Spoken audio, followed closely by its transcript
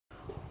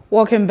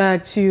Welcome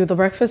back to The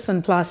Breakfast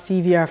and Plus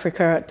TV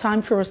Africa.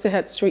 Time for us to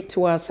head straight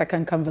to our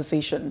second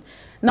conversation.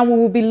 Now we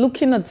will be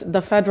looking at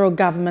the federal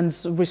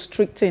government's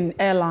restricting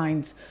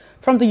airlines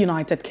from the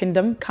United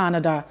Kingdom,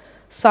 Canada,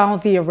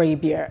 Saudi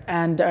Arabia.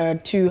 And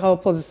to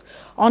help us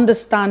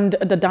understand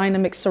the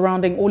dynamics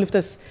surrounding all of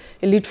this,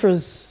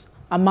 Illitrus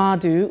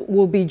Ahmadu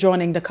will be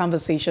joining the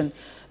conversation.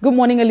 Good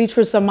morning,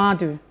 Illitrus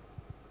Ahmadu.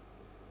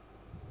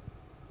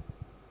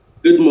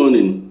 Good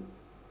morning.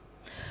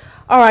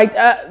 All right,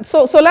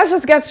 so let's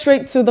just get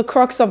straight to the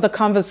crux of the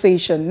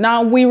conversation.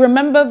 Now, we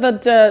remember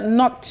that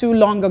not too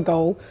long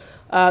ago,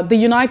 the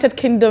United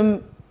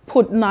Kingdom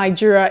put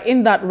Nigeria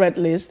in that red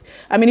list.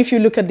 I mean, if you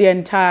look at the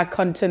entire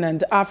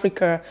continent,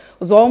 Africa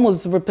was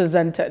almost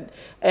represented.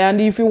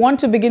 And if you want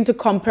to begin to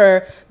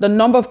compare the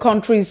number of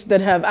countries that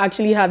have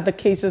actually had the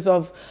cases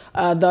of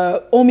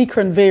the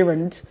Omicron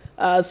variant,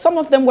 some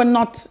of them were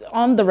not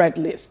on the red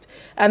list.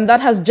 And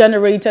that has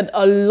generated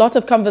a lot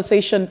of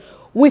conversation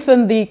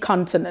within the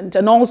continent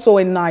and also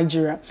in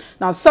Nigeria.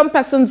 Now, some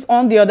persons,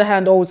 on the other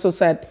hand, also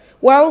said,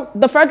 well,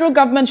 the federal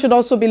government should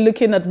also be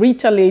looking at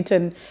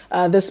retaliating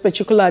this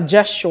particular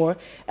gesture.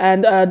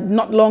 And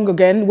not long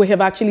again, we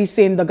have actually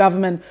seen the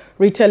government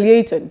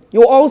retaliating.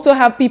 You also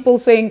have people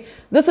saying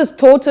this is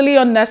totally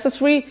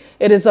unnecessary.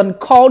 It is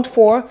uncalled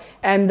for.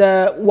 And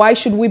why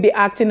should we be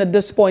acting at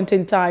this point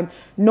in time,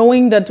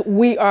 knowing that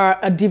we are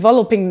a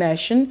developing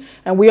nation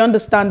and we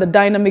understand the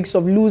dynamics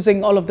of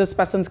losing all of these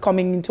persons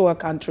coming into our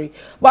country.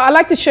 But I'd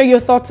like to share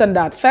your thoughts on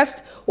that.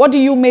 First, what do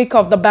you make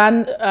of the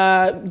ban,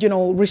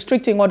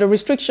 restricting or the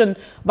restriction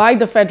by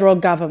the federal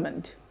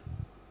government?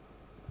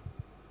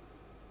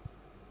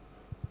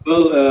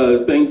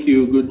 Well, thank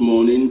you. Good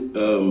morning.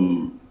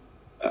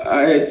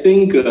 I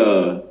think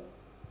the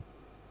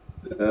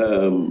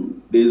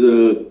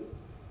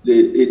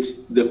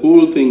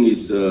whole thing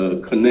is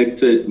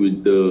connected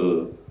with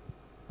the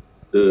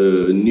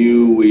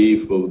new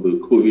wave of the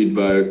COVID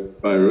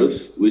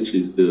virus, which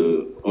is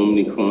the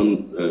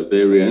Omicron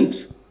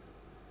variant.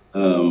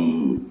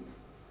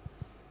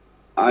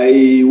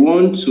 I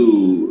want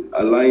to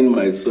align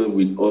myself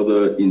with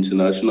other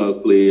international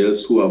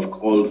players who have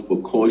called for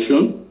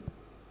caution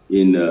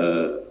in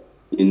the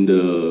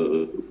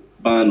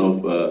ban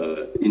of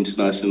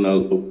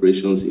international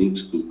operations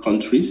into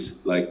countries.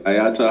 Like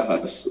IATA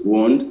has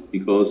warned,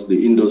 because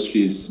the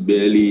industry is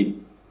barely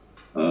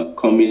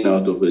coming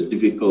out of a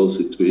difficult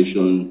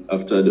situation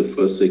after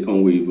the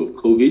second wave of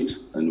COVID,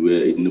 and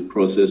we're in the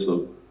process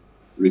of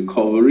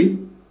recovery.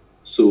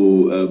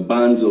 So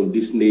bans of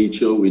this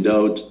nature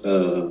without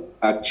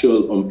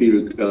actual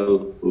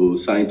empirical or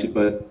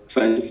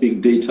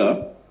scientific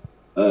data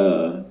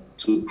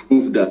to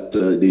prove that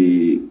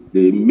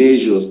the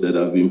measures that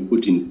have been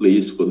put in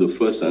place for the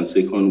first and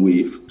second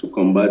wave to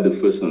combat the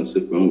first and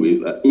second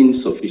wave are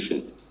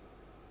insufficient.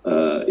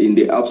 In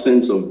the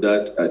absence of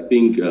that, I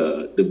think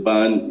the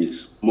ban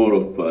is more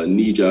of a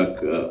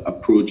knee-jerk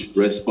approach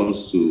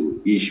response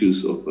to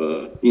issues of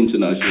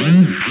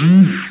international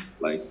issues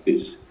like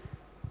this.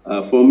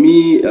 For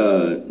me,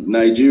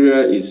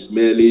 Nigeria is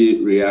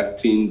merely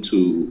reacting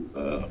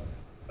to,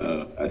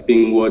 I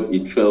think, what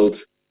it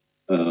felt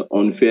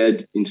unfair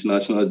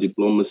international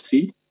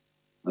diplomacy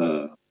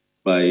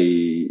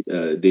by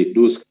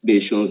those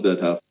nations that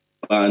have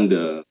banned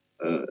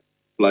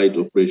flight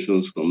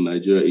operations from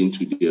Nigeria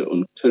into their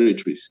own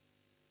territories.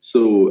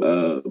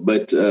 So,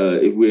 but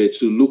if we're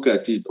to look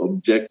at it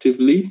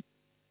objectively,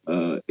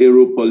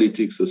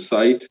 aeropolitics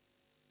aside,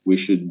 we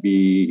should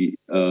be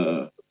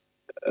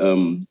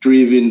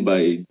driven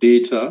by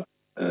data,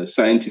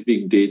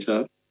 scientific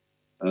data,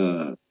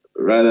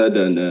 rather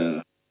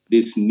than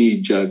this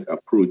knee-jerk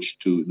approach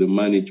to the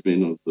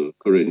management of the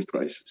current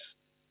crisis.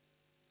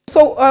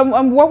 So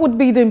what would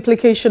be the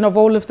implication of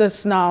all of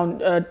this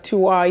now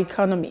to our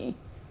economy?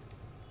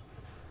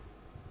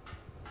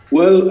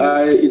 Well,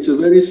 it's a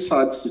very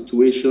sad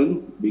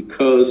situation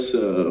because,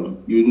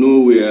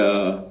 we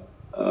are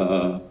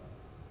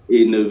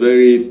in a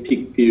very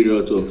peak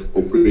period of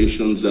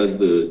operations. As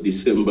the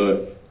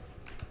December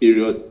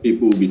period.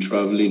 People will be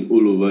traveling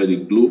all over the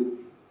globe,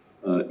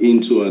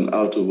 into and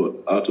out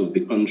of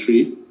the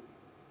country.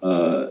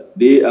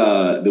 They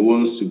are the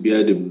ones to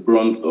bear the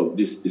brunt of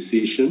this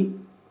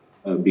decision,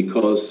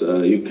 because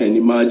you can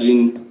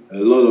imagine a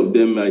lot of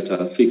them might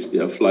have fixed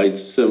their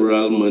flights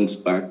several months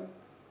back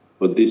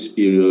for this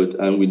period.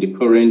 And with the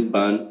current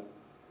ban,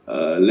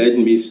 let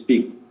me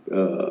speak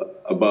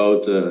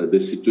about the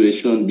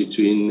situation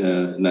between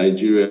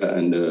Nigeria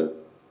and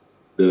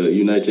the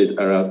United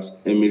Arab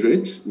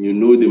Emirates. You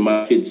know the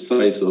market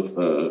size of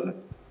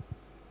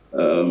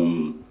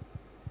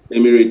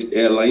Emirates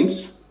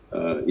Airlines.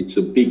 It's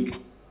a big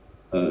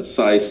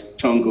size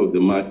chunk of the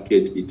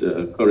market it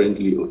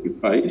currently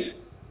occupies.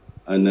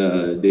 And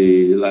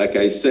like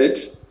I said,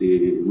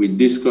 with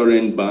this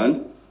current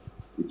ban,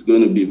 it's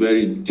going to be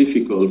very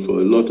difficult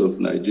for a lot of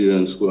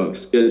Nigerians who are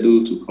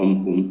scheduled to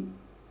come home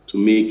to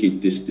make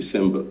it this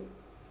December.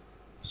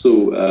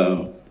 So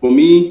for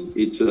me,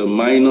 it's a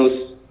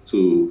minus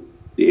to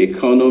the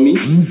economy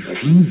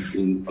that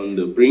is on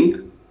the brink.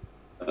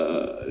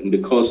 in the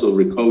course of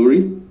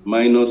recovery,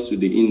 minus to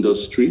the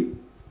industry,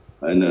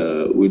 and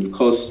would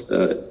cause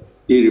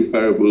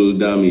irreparable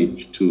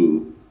damage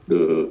to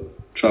the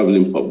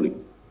traveling public.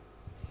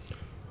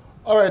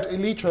 All right,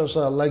 Illitrus,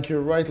 like you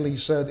rightly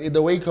said, in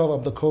the wake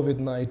of the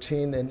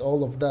COVID-19 and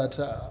all of that,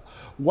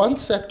 one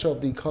sector of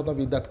the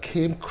economy that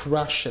came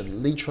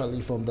crashing literally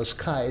from the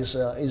skies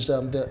is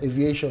the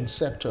aviation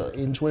sector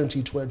in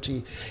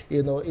 2020.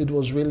 You know, it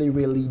was really,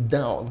 really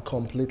down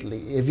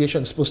completely.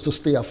 Aviation is supposed to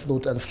stay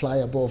afloat and fly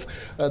above.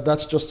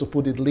 That's just to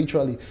put it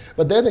literally.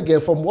 But then again,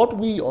 from what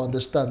we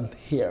understand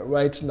here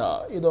right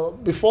now, you know,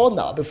 before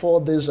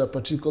this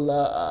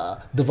particular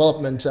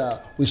development,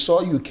 we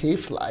saw UK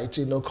flight,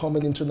 you know,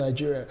 coming into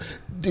Nigeria.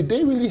 Did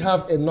they really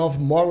have enough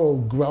moral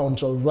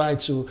grounds or right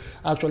to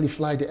actually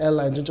fly the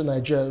airlines into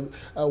Nigeria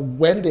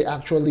when they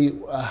actually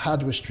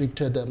had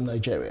restricted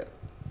Nigeria?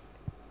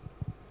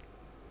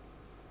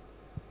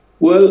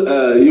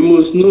 Well, you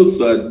must note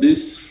that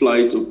this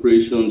flight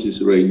operations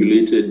is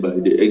regulated by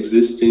the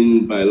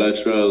existing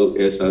bilateral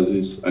air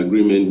service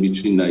agreement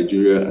between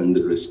Nigeria and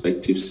the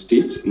respective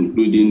states,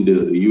 including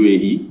the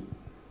UAE.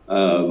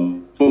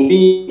 For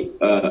me,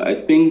 I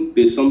think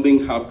there's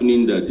something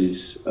happening that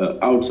is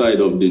outside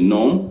of the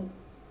norm.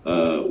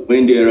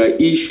 When there are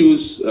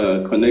issues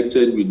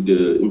connected with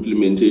the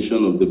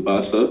implementation of the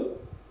BASA,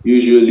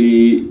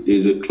 usually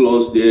there's a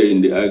clause there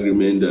in the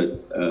agreement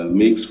that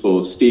makes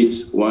for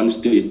one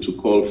state to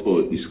call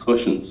for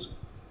discussions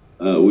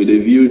with a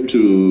view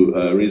to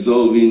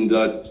resolving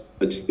that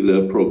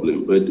particular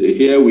problem. But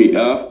here we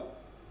are,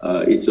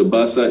 it's a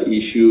BASA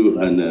issue,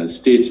 and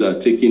states are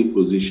taking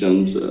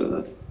positions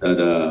that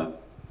are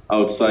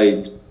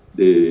outside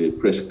the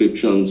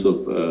prescriptions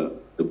of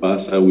the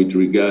BASA with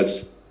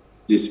regards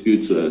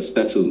dispute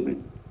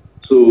settlement.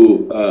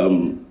 So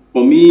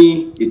for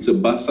me, it's a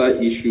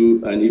BASA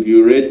issue, and if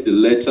you read the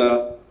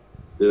letter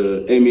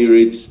the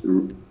Emirates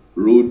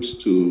wrote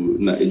to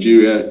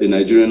Nigeria, the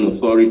Nigerian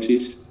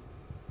authorities,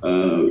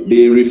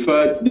 they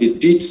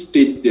did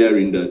state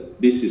therein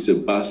that this is a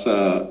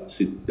BASA,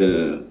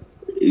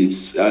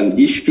 it's an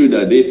issue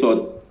that they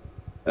thought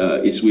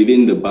is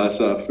within the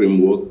BASA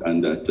framework,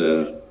 and that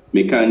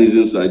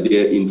mechanisms are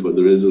therein for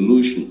the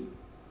resolution.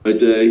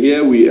 But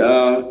here we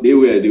are, they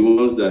were the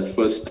ones that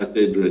first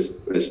started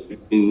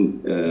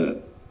respecting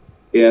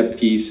air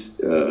peace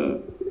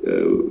to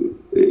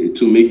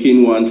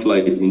making one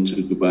flight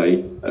into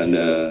Dubai. And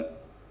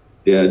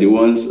they are the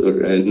ones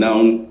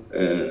now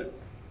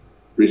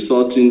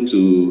resorting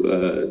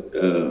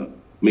to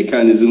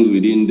mechanisms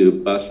within the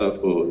BASA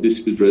for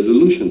dispute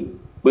resolution.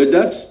 But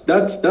that's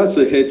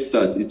a head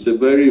start. It's a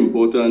very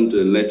important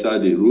letter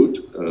they wrote.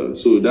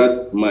 So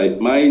that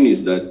mine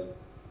is that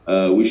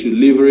we should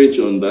leverage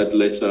on that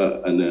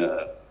letter and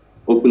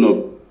open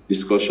up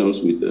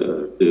discussions with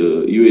the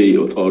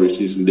UAE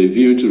authorities with a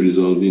view to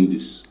resolving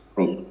this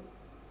problem.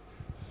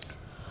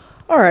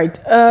 All right.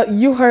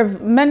 You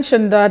have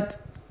mentioned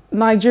that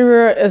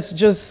Nigeria is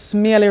just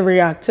merely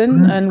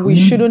reacting, and we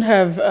shouldn't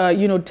have,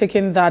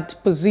 taken that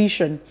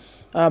position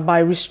by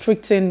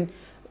restricting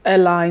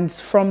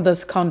airlines from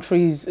these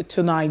countries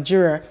to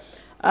Nigeria.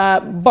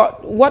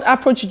 But what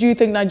approach do you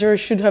think Nigeria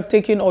should have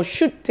taken or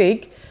should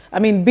take? I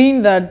mean,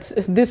 being that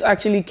this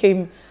actually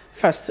came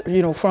first,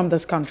 from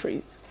these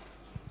countries.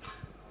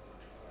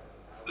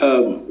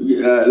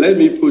 Let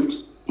me put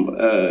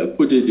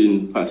it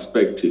in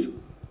perspective.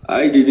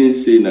 I didn't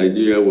say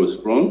Nigeria was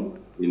wrong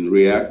in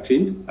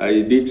reacting.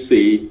 I did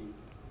say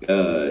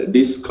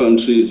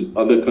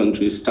other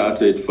countries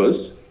started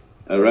first,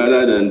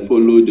 rather than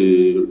follow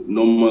the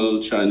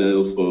normal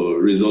channel for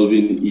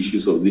resolving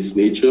issues of this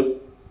nature.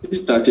 They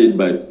started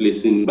by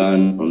placing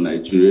ban on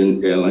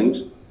Nigerian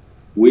airlines,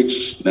 to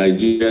which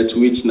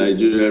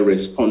Nigeria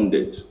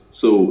responded.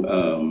 So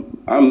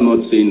I'm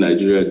not saying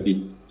Nigeria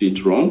did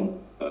wrong.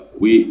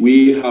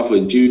 We have a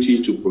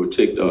duty to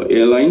protect our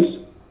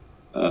airlines,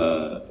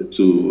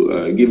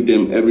 to give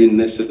them every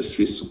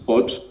necessary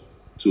support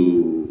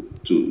to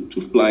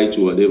fly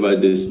to whatever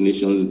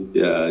destinations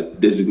they are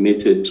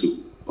designated to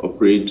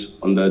operate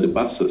under the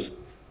BASAs.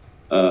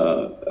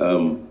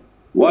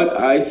 What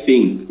I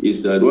think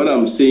is that what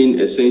I'm saying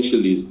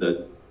essentially is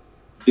that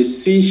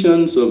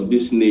decisions of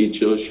this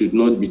nature should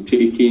not be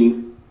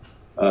taken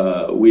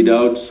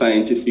without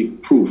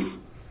scientific proof.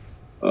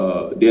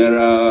 There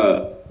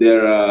are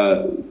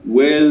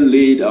well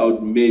laid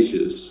out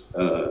measures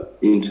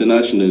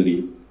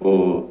internationally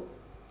for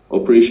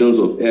operations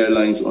of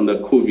airlines under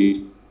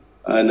COVID,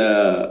 and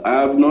I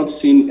have not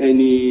seen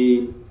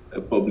any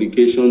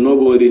publication.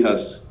 Nobody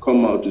has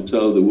come out to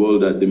tell the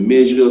world that the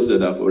measures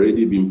that have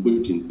already been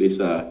put in place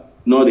are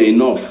not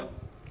enough,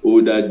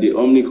 or that the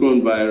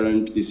Omicron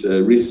variant is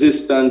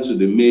resistant to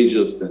the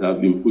measures that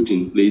have been put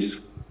in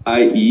place,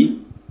 i.e.,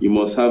 you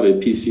must have a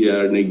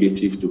PCR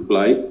negative to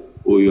fly,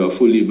 or you are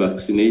fully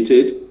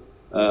vaccinated.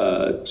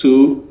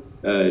 Two,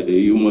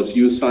 you must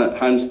use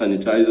hand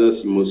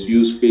sanitizers, you must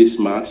use face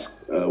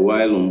masks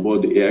while on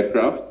board the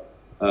aircraft.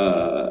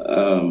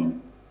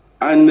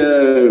 And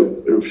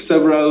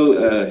several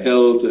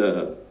health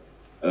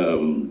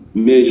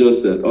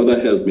measures that other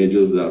health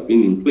measures that have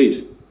been in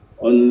place,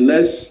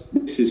 unless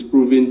this is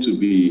proven to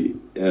be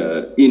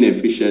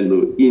inefficient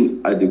or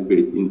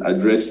inadequate in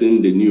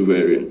addressing the new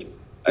variant.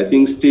 I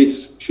think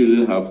states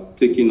shouldn't have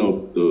taken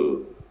up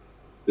the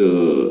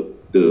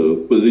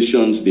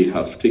positions they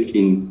have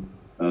taken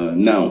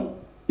now.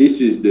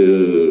 This is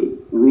the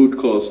root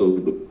cause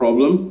of the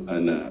problem,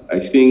 and I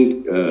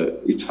think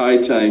it's high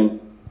time,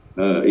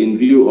 in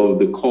view of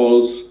the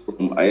calls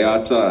from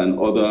IATA and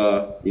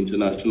other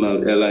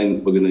international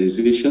airline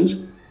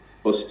organizations,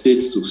 for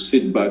states to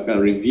sit back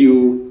and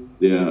review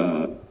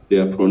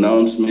their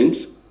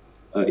pronouncements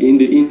in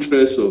the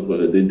interest of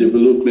the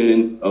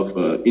development of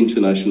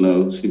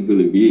international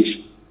civil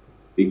aviation.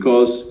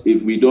 Because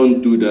if we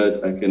don't do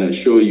that, I can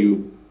assure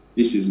you,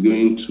 this is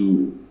going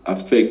to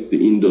affect the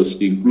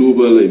industry,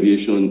 global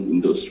aviation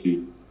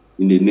industry,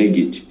 in the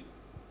negative.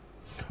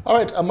 All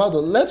right,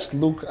 Ahmadu, let's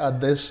look at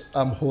this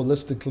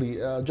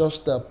holistically,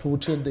 just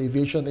putting the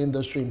aviation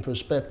industry in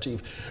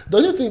perspective.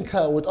 Don't you think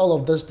with all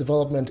of this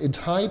development, it's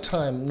high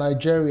time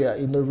Nigeria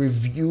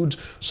reviewed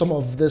some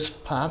of this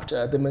pact,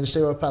 the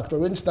ministerial pact?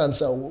 For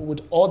instance,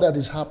 with all that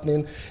is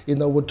happening,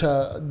 with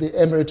the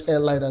Emirates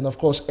airline and of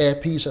course Air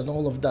Peace and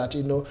all of that,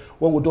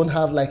 when we don't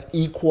have like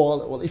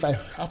equal, well, if I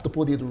have to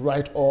put it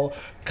right, or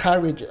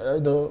carriage,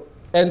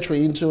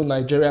 entry into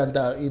Nigeria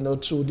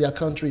and to their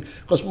country,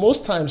 because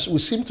most times we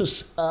seem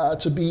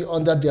to be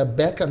under their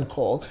beck and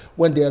call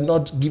when they are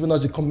not giving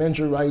us the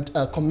commensurate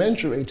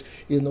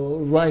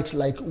rights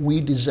like we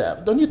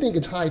deserve. Don't you think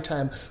it's high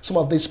time some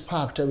of this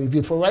pact are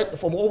reviewed? From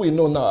what we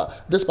know now,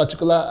 this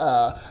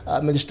particular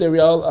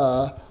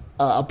ministerial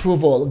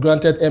approval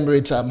granted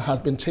Emirates has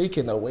been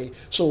taken away.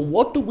 So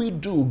what do we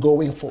do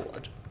going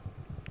forward?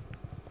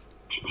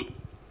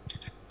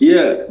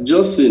 Yeah,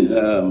 Justin,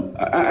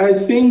 I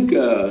think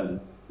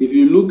if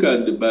you look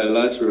at the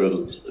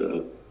bilaterals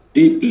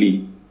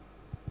deeply,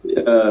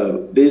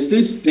 there's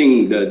this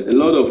thing that a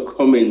lot of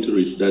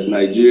commentaries that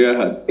Nigeria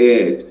had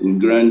aired in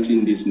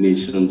granting these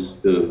nations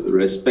the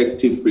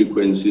respective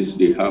frequencies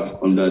they have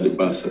under the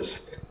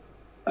BASAs.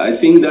 I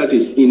think that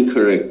is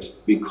incorrect,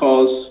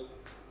 because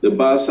the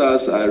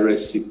BASAs are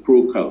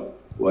reciprocal.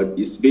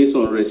 It's based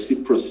on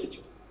reciprocity.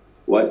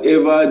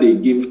 Whatever they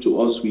give to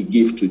us, we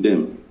give to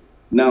them.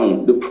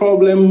 Now, the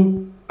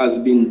problem has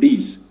been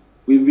this.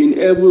 We've been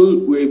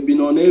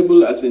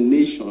unable as a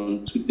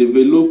nation to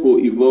develop or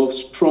evolve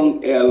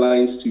strong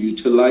airlines to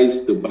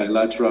utilize the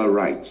bilateral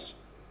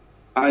rights.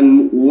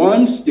 And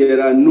once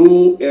there are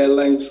no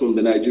airlines from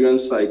the Nigerian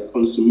side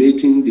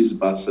consummating these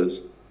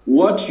BASAs,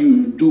 what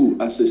you do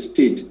as a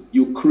state,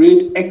 you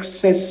create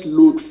excess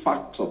load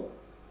factor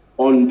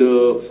on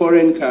the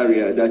foreign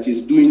carrier that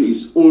is doing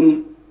its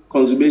own,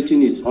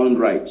 consummating its own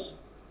rights.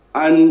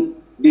 And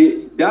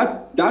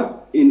that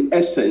in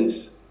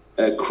essence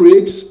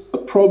creates a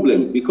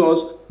problem,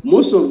 because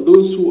most of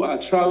those who are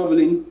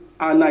traveling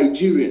are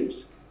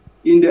Nigerians.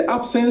 In the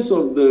absence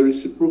of the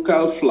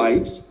reciprocal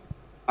flights,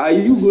 are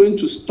you going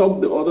to stop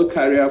the other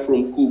carrier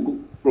from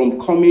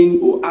coming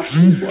or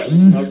asking for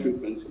additional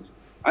frequencies?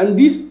 And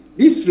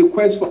these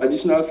requests for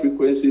additional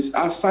frequencies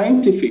are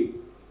scientific.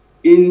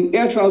 In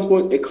air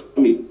transport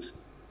economics,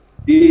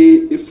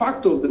 the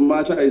fact of the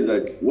matter is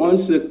that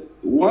once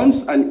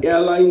an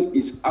airline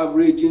is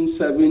averaging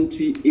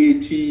 70,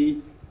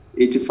 80,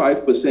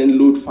 85%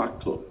 load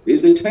factor,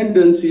 there's a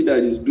tendency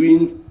that is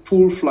doing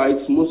full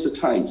flights most of the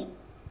times.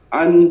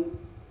 And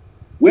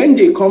when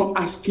they come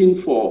asking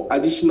for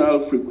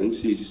additional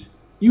frequencies,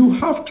 you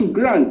have to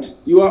grant.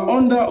 You are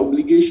under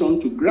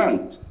obligation to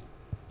grant,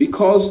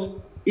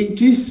 because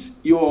it is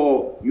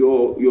your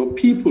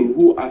people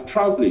who are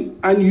traveling.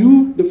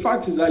 And the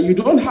fact is that you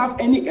don't have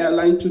any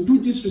airline to do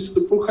these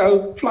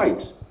reciprocal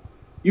flights.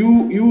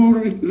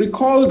 You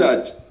recall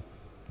that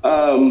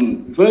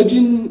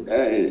Virgin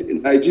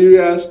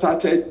Nigeria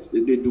started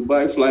the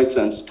Dubai flights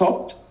and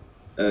stopped.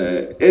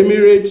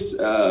 Emirates,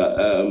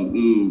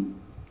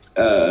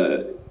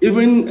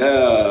 even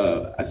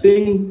I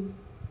think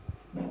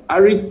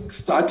Arik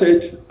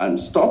started and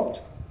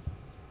stopped.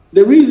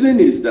 The reason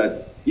is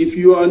that if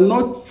you are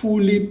not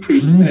fully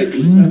prepared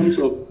in terms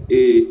of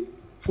a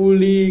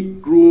fully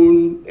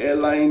grown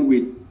airline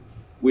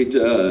with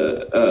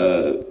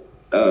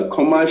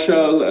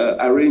commercial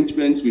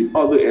arrangements with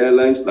other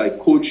airlines like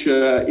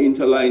Codeshare,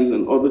 Interlines,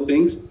 and other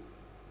things,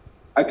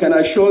 I can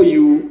assure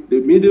you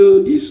the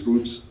Middle East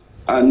routes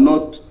are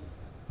not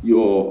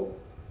your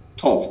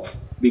top,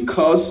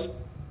 because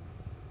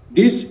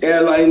these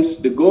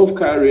airlines, the Gulf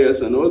carriers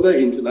and other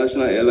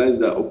international airlines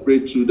that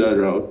operate through that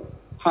route,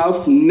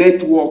 have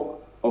network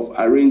of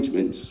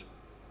arrangements.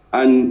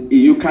 And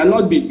you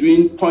cannot be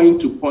doing point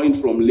to point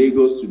from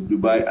Lagos to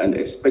Dubai and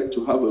expect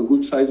to have a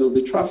good size of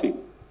the traffic,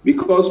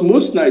 because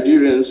most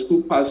Nigerians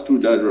who pass through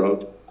that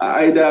route are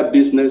either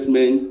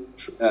businessmen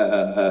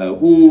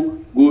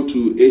who go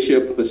to Asia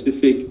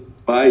Pacific,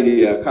 buy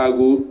their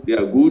cargo,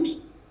 their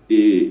goods,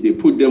 they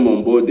put them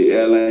on board the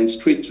airline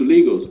straight to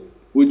Lagos.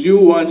 Would you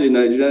want a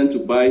Nigerian to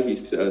buy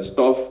his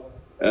stuff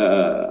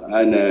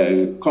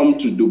come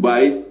to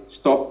Dubai,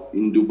 stop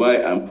in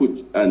Dubai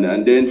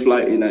and then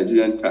fly a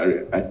Nigerian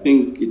carrier. I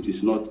think it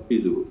is not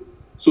feasible.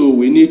 So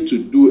we need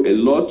to do a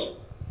lot,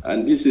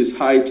 and this is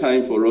high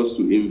time for us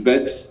to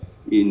invest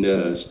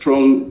in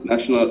strong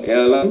national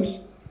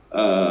airlines,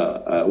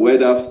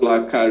 whether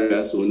flag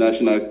carriers or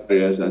national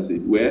carriers, as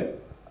it were.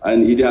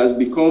 And it has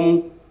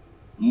become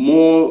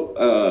more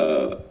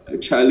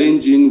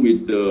challenging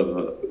with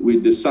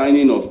the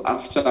signing of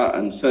AFTA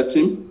and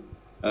SATIM.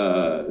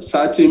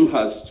 SATIM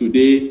has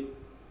today,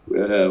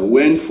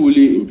 when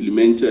fully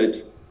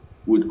implemented,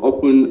 would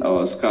open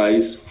our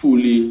skies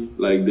fully,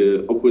 like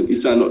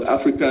it's an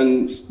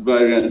African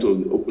variant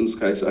of the Open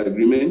Skies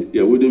Agreement.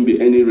 There wouldn't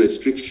be any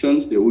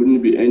restrictions. There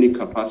wouldn't be any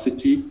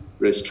capacity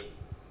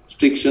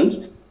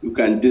restrictions. You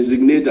can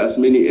designate as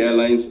many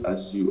airlines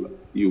as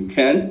you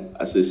can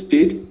as a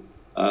state.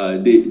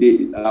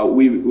 The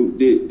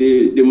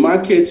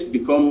markets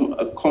become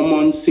a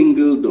common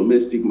single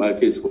domestic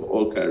market for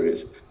all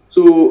carriers.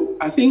 So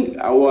I think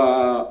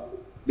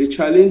the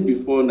challenge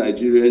before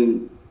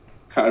Nigerian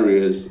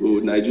carriers or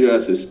Nigeria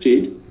as a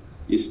state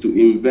is to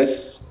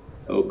invest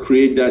or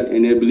create that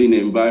enabling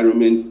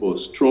environment for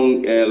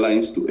strong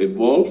airlines to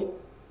evolve,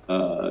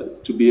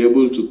 to be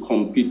able to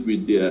compete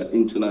with their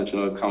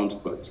international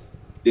counterparts.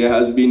 There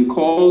has been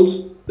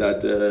calls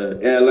that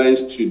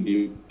airlines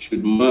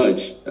should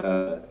merge.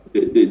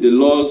 The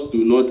laws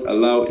do not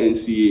allow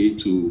NCA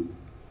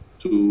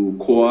to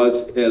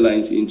coerce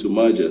airlines into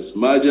mergers.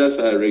 Mergers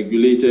are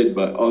regulated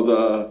by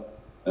other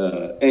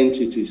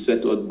entities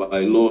set out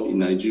by law in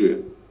Nigeria.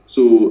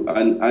 So,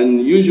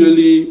 and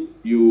usually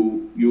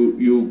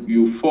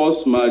you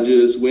force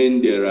mergers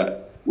when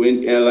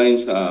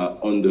airlines are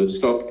on the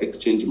stock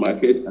exchange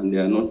market and they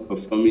are not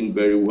performing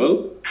very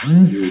well.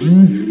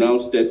 You now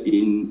step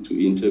in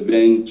to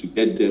intervene to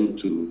get them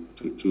to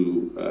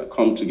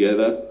come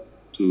together,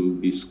 to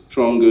be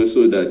stronger,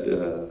 so that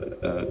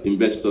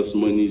investors'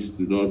 monies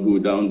do not go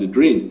down the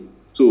drain.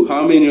 So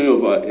how many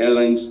of our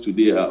airlines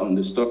today are on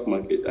the stock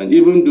market? And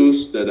even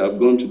those that have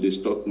gone to the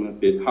stock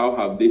market, how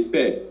have they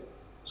fared?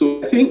 So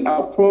I think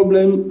our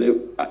problem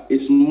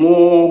is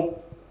more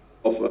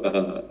of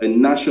a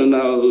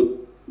national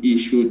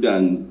issue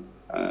than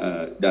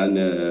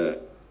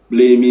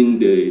blaming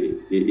the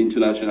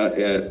international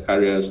air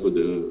carriers for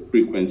the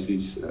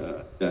frequencies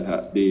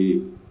that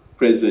they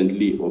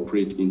presently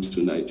operate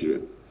into Nigeria.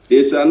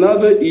 There's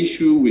another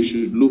issue we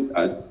should look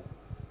at,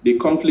 the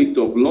conflict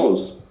of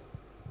laws,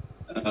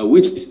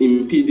 which is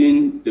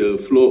impeding the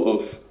flow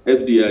of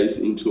FDIs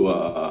into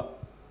our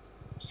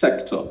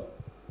sector,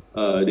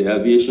 the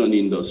aviation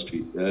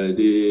industry.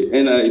 The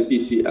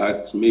NIPC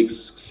Act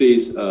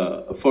says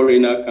a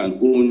foreigner can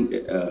own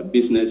a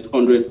business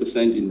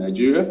 100% in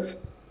Nigeria,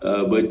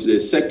 but the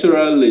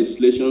sectoral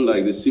legislation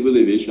like the Civil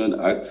Aviation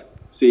Act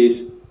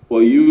says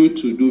for you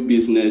to do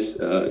business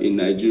in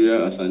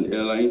Nigeria as an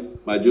airline,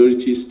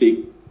 majority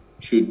stake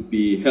should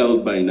be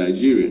held by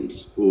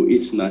Nigerians or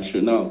its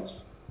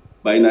nationals,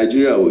 by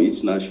Nigeria or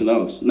its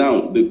nationals.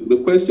 Now,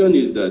 the question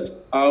is that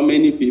how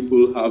many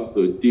people have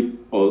the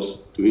deep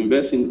pulse to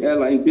invest in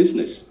airline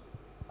business?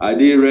 Are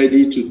they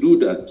ready to do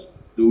that?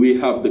 Do we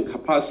have the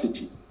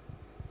capacity,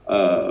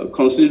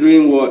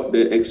 considering what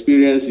the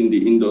experience in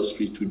the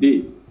industry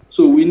today?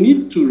 So we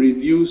need to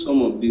review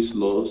some of these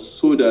laws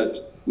so that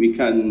we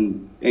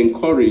can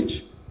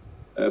encourage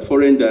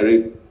foreign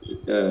direct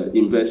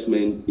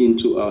investment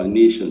into our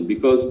nation,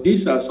 because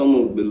these are some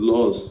of the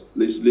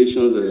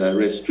legislations that are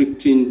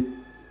restricting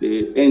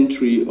the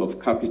entry of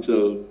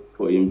capital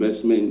for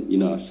investment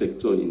in our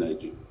sector in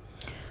Nigeria.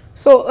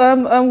 So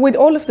with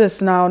all of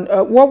this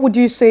now, what would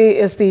you say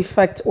is the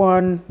effect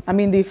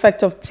the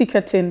effect of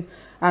ticketing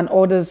and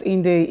orders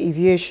in the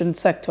aviation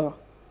sector?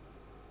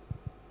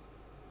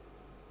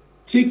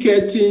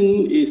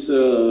 Ticketing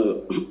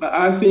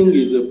I think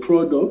is a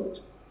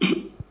product.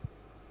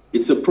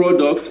 It's a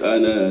product,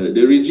 and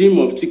the regime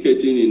of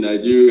ticketing in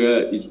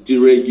Nigeria is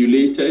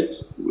deregulated.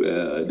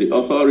 The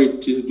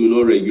authorities do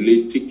not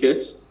regulate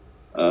tickets.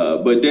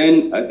 But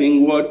then I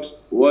think what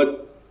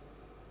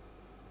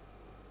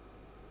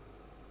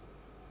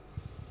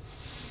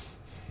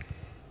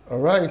All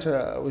right,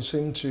 we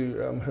seem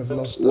to have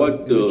lost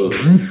Illitrus.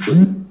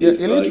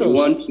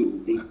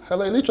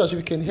 Hello, Illitrus, if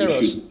you can hear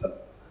us.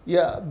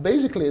 Yeah,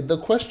 basically the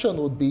question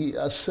would be,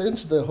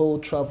 since the whole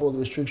travel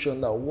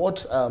restriction now,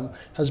 what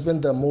has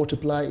been the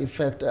multiply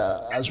effect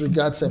as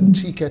regards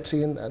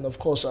ticketing and of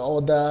course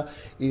other,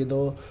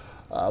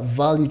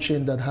 value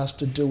chain that has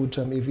to do with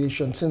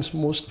aviation, since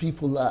most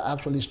people are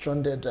actually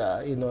stranded,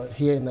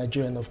 here in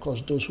Nigeria, and of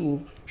course those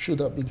who should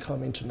have been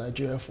coming to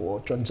Nigeria for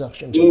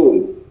transactions.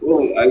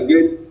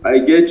 I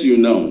get you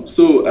now.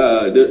 So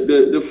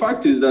the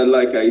fact is that,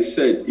 like I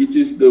said, it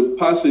is the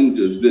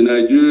passengers, the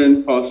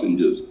Nigerian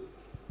passengers,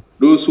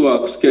 those who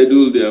have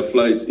scheduled their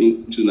flights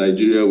into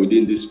Nigeria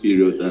within this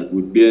period that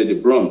would bear the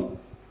brunt.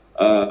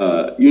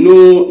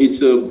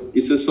 It's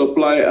a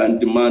supply and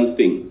demand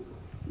thing.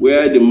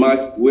 Where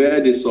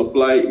the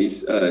supply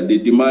is, the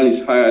demand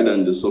is higher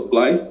than the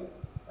supply.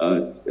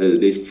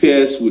 the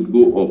fares would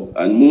go up,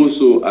 and more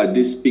so at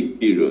this peak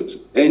period.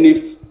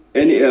 Any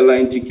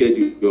airline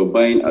ticket you're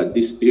buying at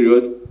this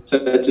period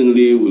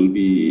certainly will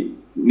be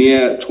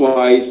near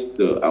twice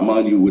the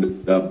amount you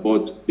would have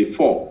bought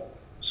before.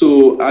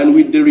 So, and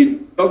with the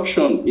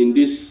reduction in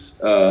this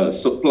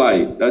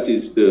supply, that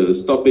is the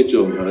stoppage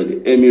of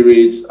the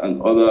Emirates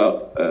and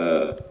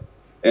other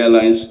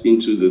airlines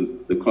into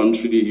the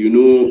country, you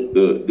know,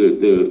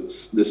 the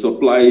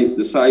supply,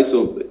 the size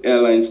of the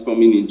airlines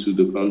coming into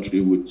the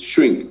country would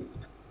shrink.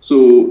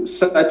 So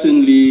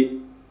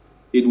certainly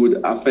it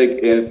would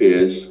affect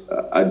airfares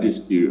at this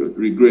period,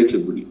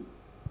 regrettably.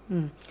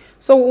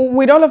 So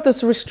with all of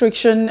this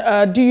restriction,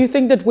 do you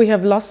think that we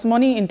have lost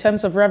money in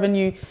terms of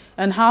revenue,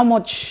 and how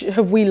much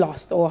have we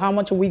lost, or how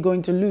much are we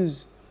going to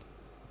lose?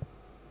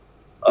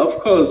 Of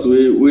course,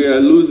 we are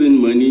losing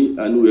money,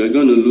 and we are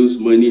going to lose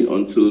money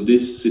until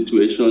this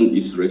situation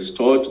is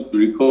restored.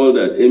 Recall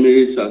that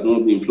Emirates has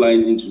not been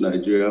flying into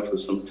Nigeria for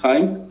some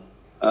time.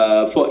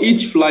 For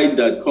each flight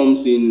that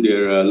comes in,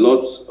 there are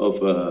lots of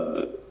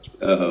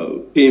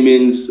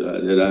payments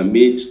that are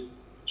made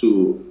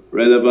to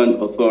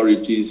relevant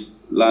authorities: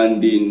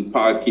 landing,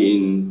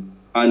 parking,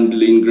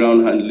 handling,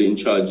 ground handling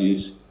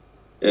charges,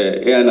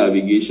 air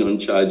navigation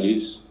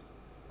charges,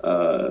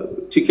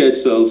 ticket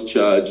sales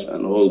charge,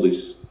 and all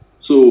this.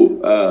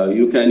 So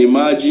you can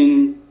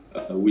imagine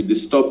with the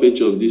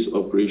stoppage of these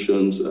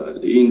operations,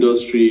 the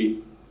industry,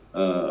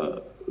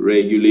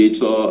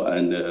 regulator,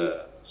 and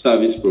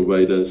service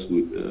providers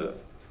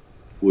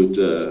would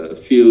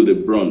feel the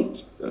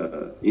brunt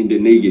in the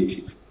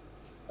negative.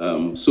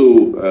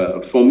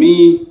 So for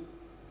me,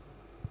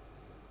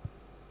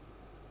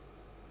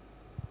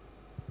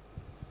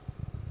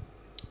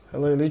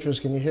 hello, Illitrus,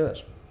 can you hear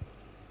us?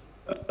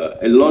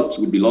 A lot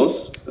would be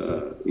lost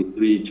in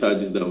the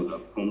charges that would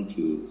have come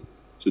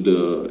to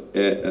the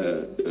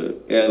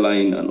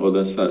airline and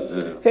other.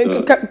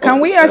 Can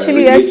we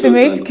actually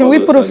estimate? Can we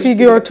put a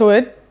figure to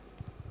it?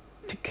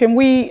 Can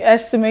we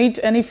estimate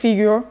any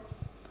figure?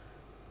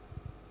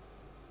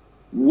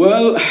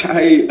 Well,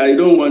 I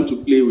don't want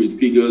to play with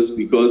figures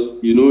because,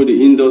 you know,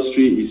 the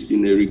industry is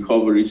in a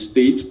recovery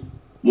state.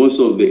 Most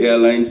of the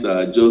airlines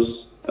are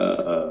just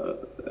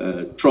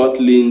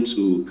throttling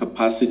to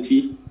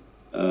capacity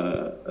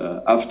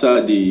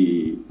after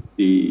the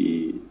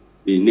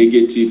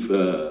negative,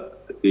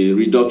 the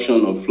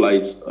reduction of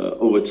flights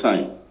over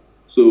time.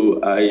 So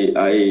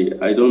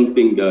I don't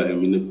think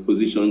I'm in a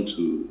position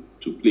to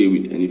play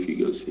with any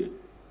figures here.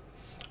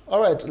 All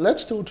right,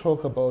 let's still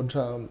talk about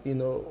you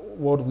know,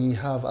 what we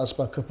have as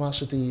per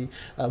capacity,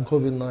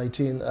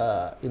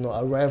 COVID-19, you know,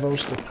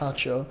 arrivals,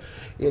 departure.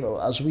 You know,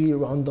 as we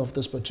round off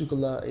this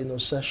particular, you know,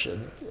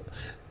 session,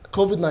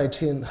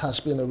 COVID-19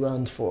 has been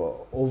around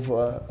for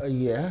over a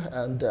year,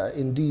 and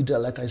indeed,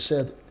 like I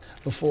said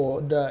before,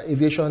 the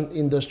aviation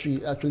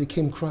industry actually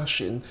came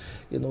crashing,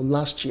 you know,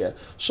 last year.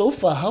 So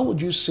far, how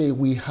would you say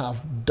we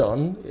have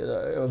done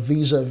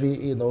vis-a-vis,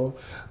 you know,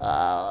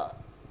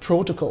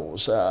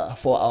 protocols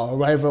for our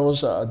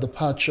arrivals,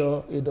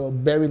 departure, you know,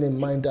 bearing in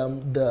mind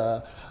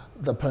the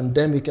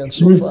pandemic and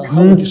so far?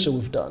 How would you say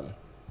we've done?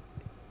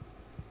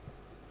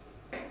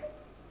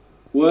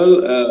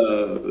 Well,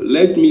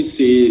 let me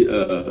say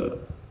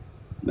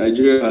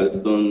Nigeria has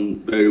done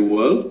very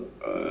well.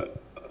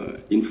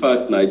 In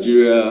fact,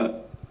 Nigeria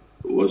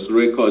was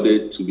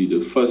recorded to be the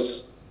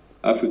first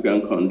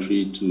African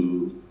country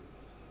to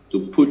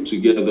put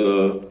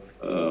together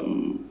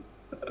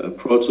a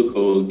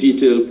protocol,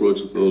 detailed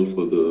protocol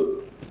for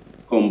the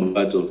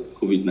combat of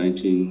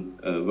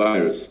COVID-19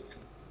 virus.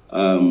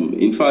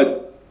 In fact,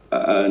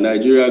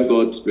 Nigeria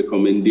got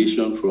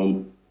recommendation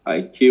from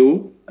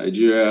ICAO.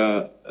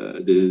 Nigeria,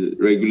 the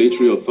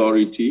regulatory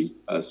authority,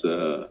 has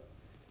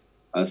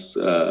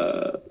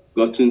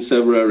gotten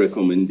several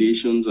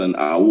recommendations and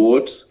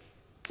awards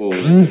for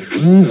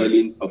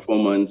sterling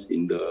performance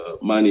in the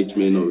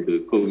management of the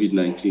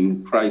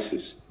COVID-19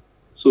 crisis.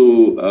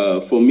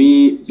 So for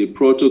me, the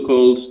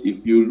protocols,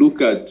 if you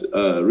look at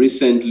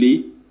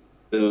recently,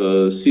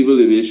 the Civil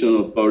Aviation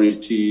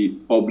Authority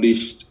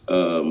published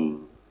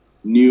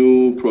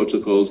new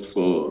protocols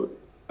for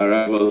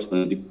arrivals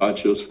and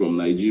departures from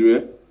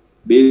Nigeria.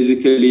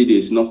 Basically,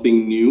 there's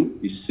nothing new.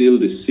 It's still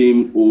the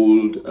same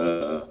old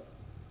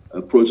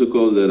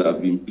protocols that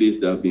have been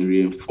placed, that have been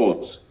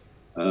reinforced.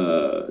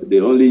 The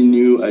only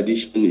new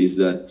addition is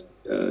that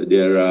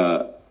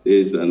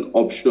there's an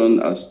option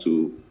as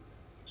to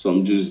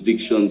some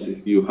jurisdictions.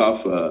 If you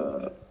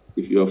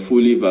are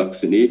fully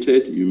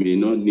vaccinated, you may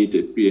not need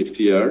a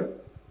PCR.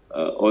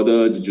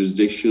 Other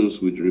jurisdictions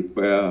would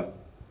require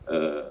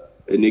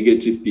a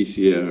negative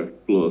PCR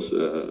plus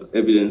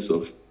evidence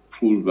of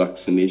full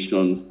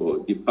vaccination for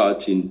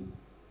departing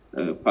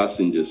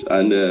passengers.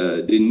 And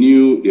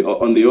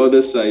on the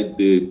other side,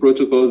 the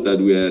protocols that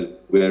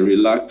were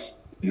relaxed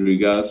in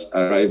regards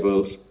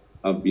arrivals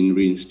have been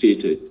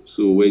reinstated.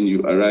 So when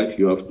you arrive,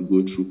 you have to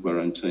go through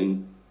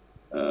quarantine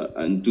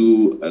and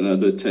do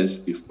another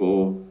test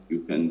before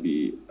you can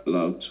be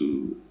allowed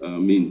to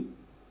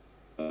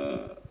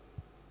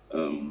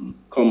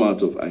come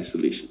out of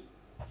isolation.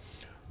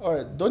 All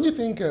right. Don't you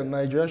think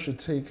Nigeria should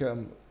take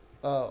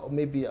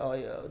maybe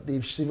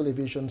the civil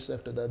aviation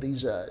sector, that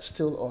these are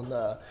still on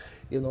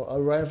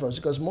arrivals?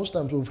 Because most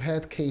times we've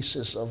had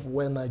cases of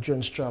when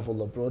Nigerians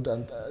travel abroad,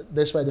 and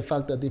despite the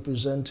fact that they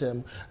present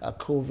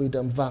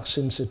COVID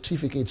vaccine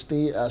certificates,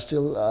 they are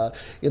still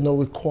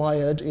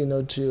required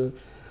to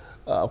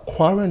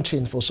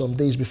quarantine for some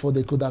days before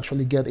they could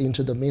actually get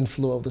into the main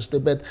flow of the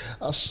state. But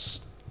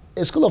as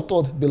a school of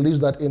thought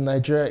believes that in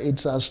Nigeria,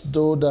 it's as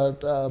though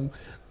that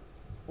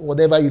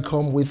whatever you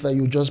come with,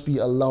 you just be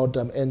allowed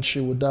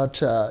entry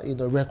without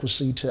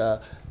requisite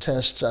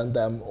tests and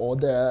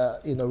other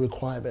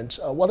requirements.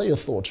 What are your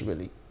thoughts,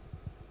 really?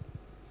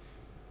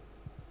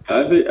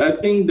 I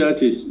think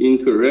that is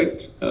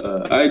incorrect.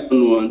 I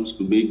don't want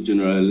to make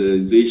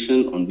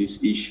generalization on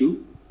this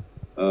issue.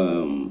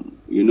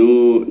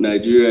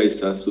 Nigeria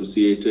is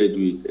associated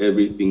with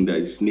everything that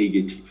is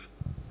negative.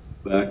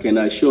 But I can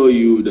assure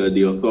you that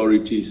the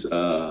authorities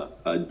are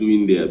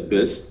doing their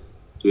best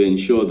to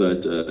ensure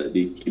that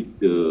they keep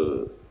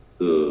the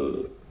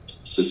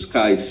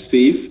skies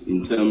safe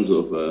in terms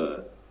of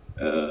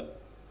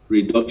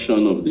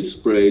reduction of the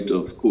spread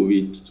of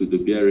COVID to the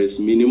barest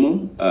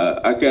minimum.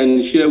 I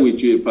can share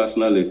with you a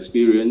personal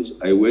experience.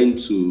 I went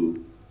to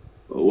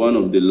one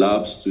of the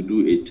labs to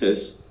do a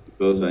test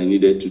because I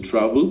needed to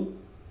travel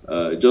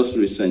just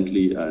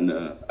recently, and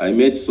I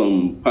met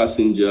some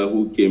passenger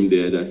who came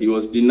there that he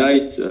was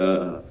denied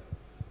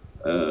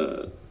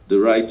the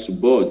right to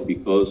board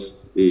because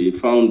they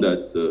found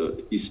that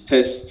his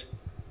test,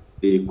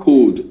 the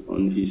code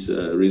on his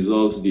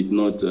results did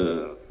not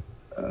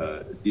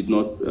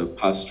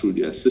pass through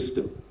their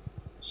system.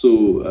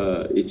 So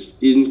it's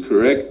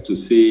incorrect to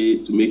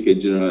make a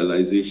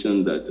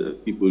generalization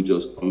that people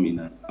just come in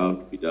and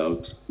out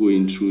without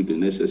going through the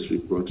necessary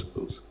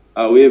protocols.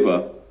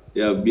 However,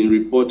 there have been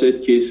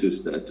reported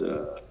cases that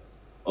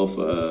of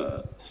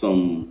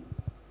some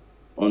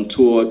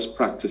untoward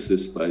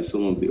practices by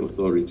some of the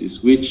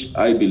authorities, which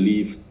I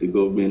believe the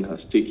government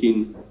has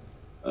taken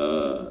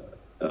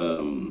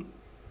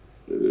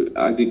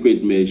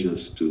adequate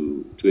measures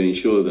to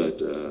ensure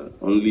that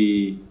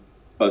only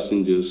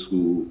passengers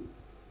who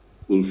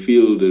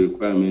fulfill the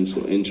requirements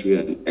for entry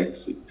and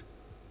exit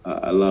are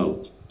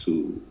allowed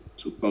to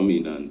come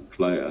in and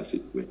fly, as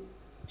it were.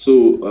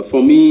 So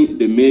for me,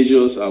 the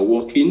measures are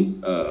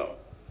working,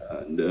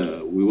 and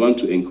we want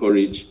to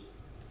encourage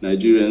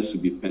Nigerians to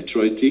be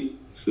patriotic.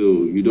 So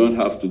you don't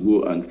have to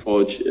go and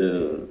forge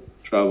a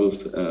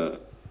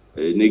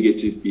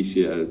negative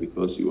PCR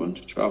because you want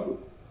to travel.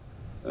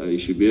 You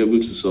should be able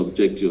to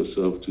subject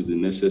yourself to the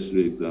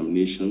necessary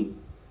examination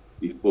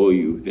before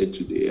you head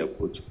to the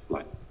airport to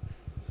fly.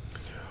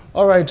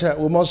 All right,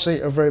 we must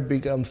say a very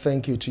big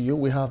thank you to you.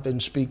 We have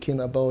been speaking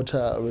about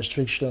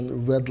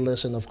restriction, red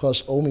list, and of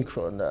course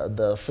Omicron,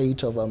 the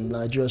fate of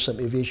Nigeria's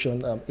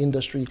aviation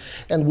industry.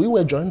 And we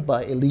were joined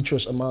by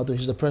Illitrus Ahmadu.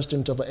 He's the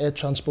president of Air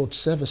Transport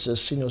Services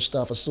Senior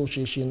Staff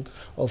Association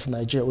of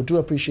Nigeria. We do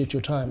appreciate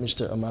your time,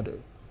 Mr. Ahmadu.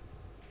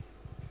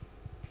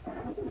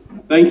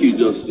 Thank you,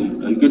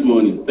 Justin, and good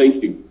morning.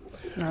 Thank you.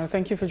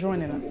 Thank you for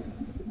joining us.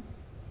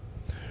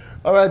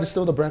 All right, it's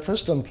still The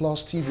Breakfast on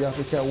Plus TV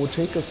Africa. We'll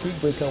take a quick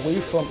break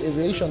away from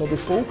aviation. We'll be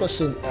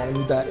focusing on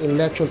the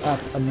Electoral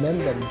Act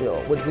Amendment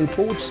Bill, with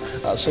reports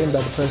saying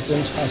that the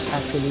president has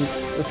actually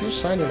refused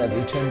signing and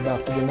returned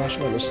back to the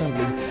National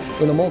Assembly.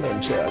 In a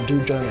moment,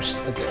 do join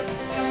us again.